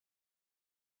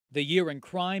The year in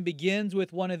crime begins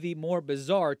with one of the more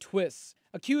bizarre twists.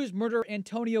 Accused murderer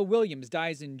Antonio Williams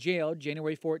dies in jail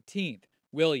January 14th.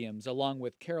 Williams, along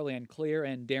with Carol Ann Clear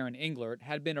and Darren Englert,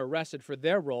 had been arrested for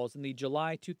their roles in the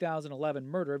July 2011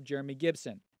 murder of Jeremy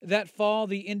Gibson. That fall,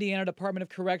 the Indiana Department of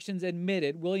Corrections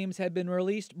admitted Williams had been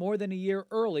released more than a year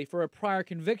early for a prior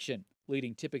conviction,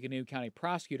 leading Tippecanoe County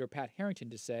prosecutor Pat Harrington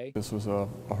to say, "This was a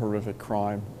horrific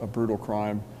crime, a brutal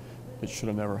crime. It should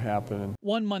have never happened."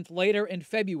 1 month later, in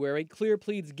February, Clear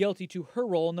pleads guilty to her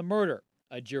role in the murder.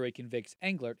 A jury convicts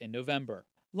Englert in November.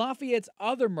 Lafayette's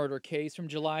other murder case from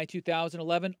July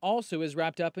 2011 also is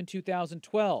wrapped up in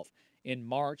 2012. In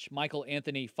March, Michael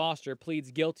Anthony Foster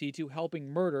pleads guilty to helping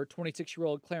murder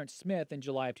 26-year-old Clarence Smith in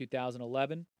July of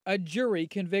 2011. A jury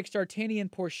convicts D'Artagnan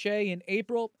Porcher in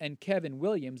April and Kevin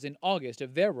Williams in August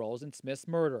of their roles in Smith's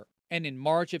murder. And in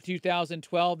March of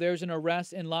 2012, there's an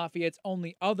arrest in Lafayette's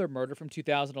only other murder from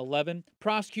 2011.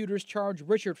 Prosecutors charge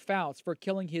Richard Fouts for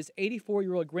killing his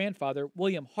 84-year-old grandfather,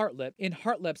 William Hartlip, in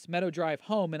Hartlip's Meadow Drive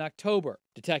home in October.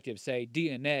 Detectives say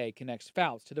DNA connects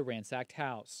Fouts to the ransacked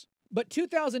house. But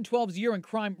 2012's year in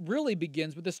crime really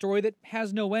begins with a story that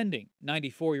has no ending.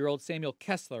 94-year-old Samuel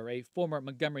Kessler, a former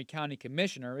Montgomery County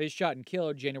commissioner, is shot and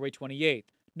killed January 28th.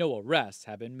 No arrests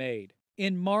have been made.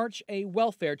 In March, a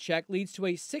welfare check leads to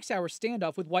a 6-hour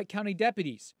standoff with White County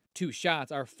deputies. 2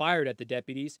 shots are fired at the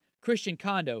deputies. Christian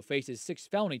Kondo faces 6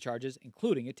 felony charges,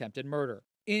 including attempted murder.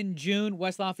 In June,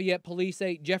 West Lafayette police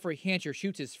say Jeffrey Hancher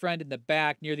shoots his friend in the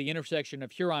back near the intersection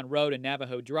of Huron Road and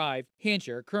Navajo Drive.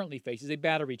 Hancher currently faces a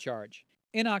battery charge.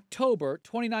 In October,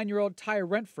 29-year-old Ty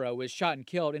Renfro is shot and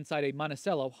killed inside a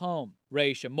Monticello home.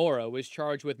 Ray Chamorro is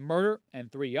charged with murder,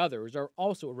 and 3 others are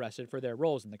also arrested for their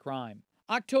roles in the crime.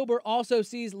 October also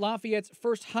sees Lafayette's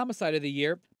first homicide of the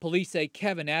year. Police say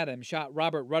Kevin Adams shot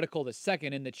Robert Ruticle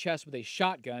II in the chest with a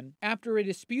shotgun after a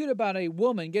dispute about a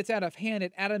woman gets out of hand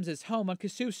at Adams' home on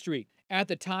Kossuth Street. At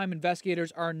the time,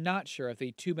 investigators are not sure if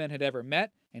the 2 men had ever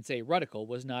met and say Ruticle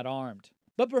was not armed.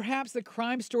 But perhaps the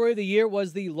crime story of the year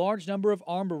was the large number of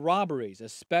armed robberies,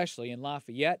 especially in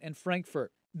Lafayette and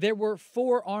Frankfort. There were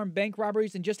 4 armed bank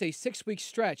robberies in just a 6-week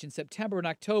stretch in September and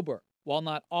October. While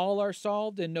not all are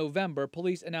solved, in November,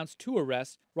 police announced 2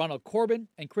 arrests, Ronald Corbin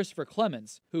and Christopher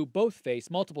Clemens, who both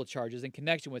face multiple charges in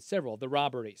connection with several of the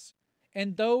robberies.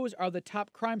 And those are the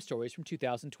top crime stories from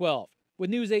 2012.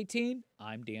 With News 18,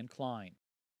 I'm Dan Klein.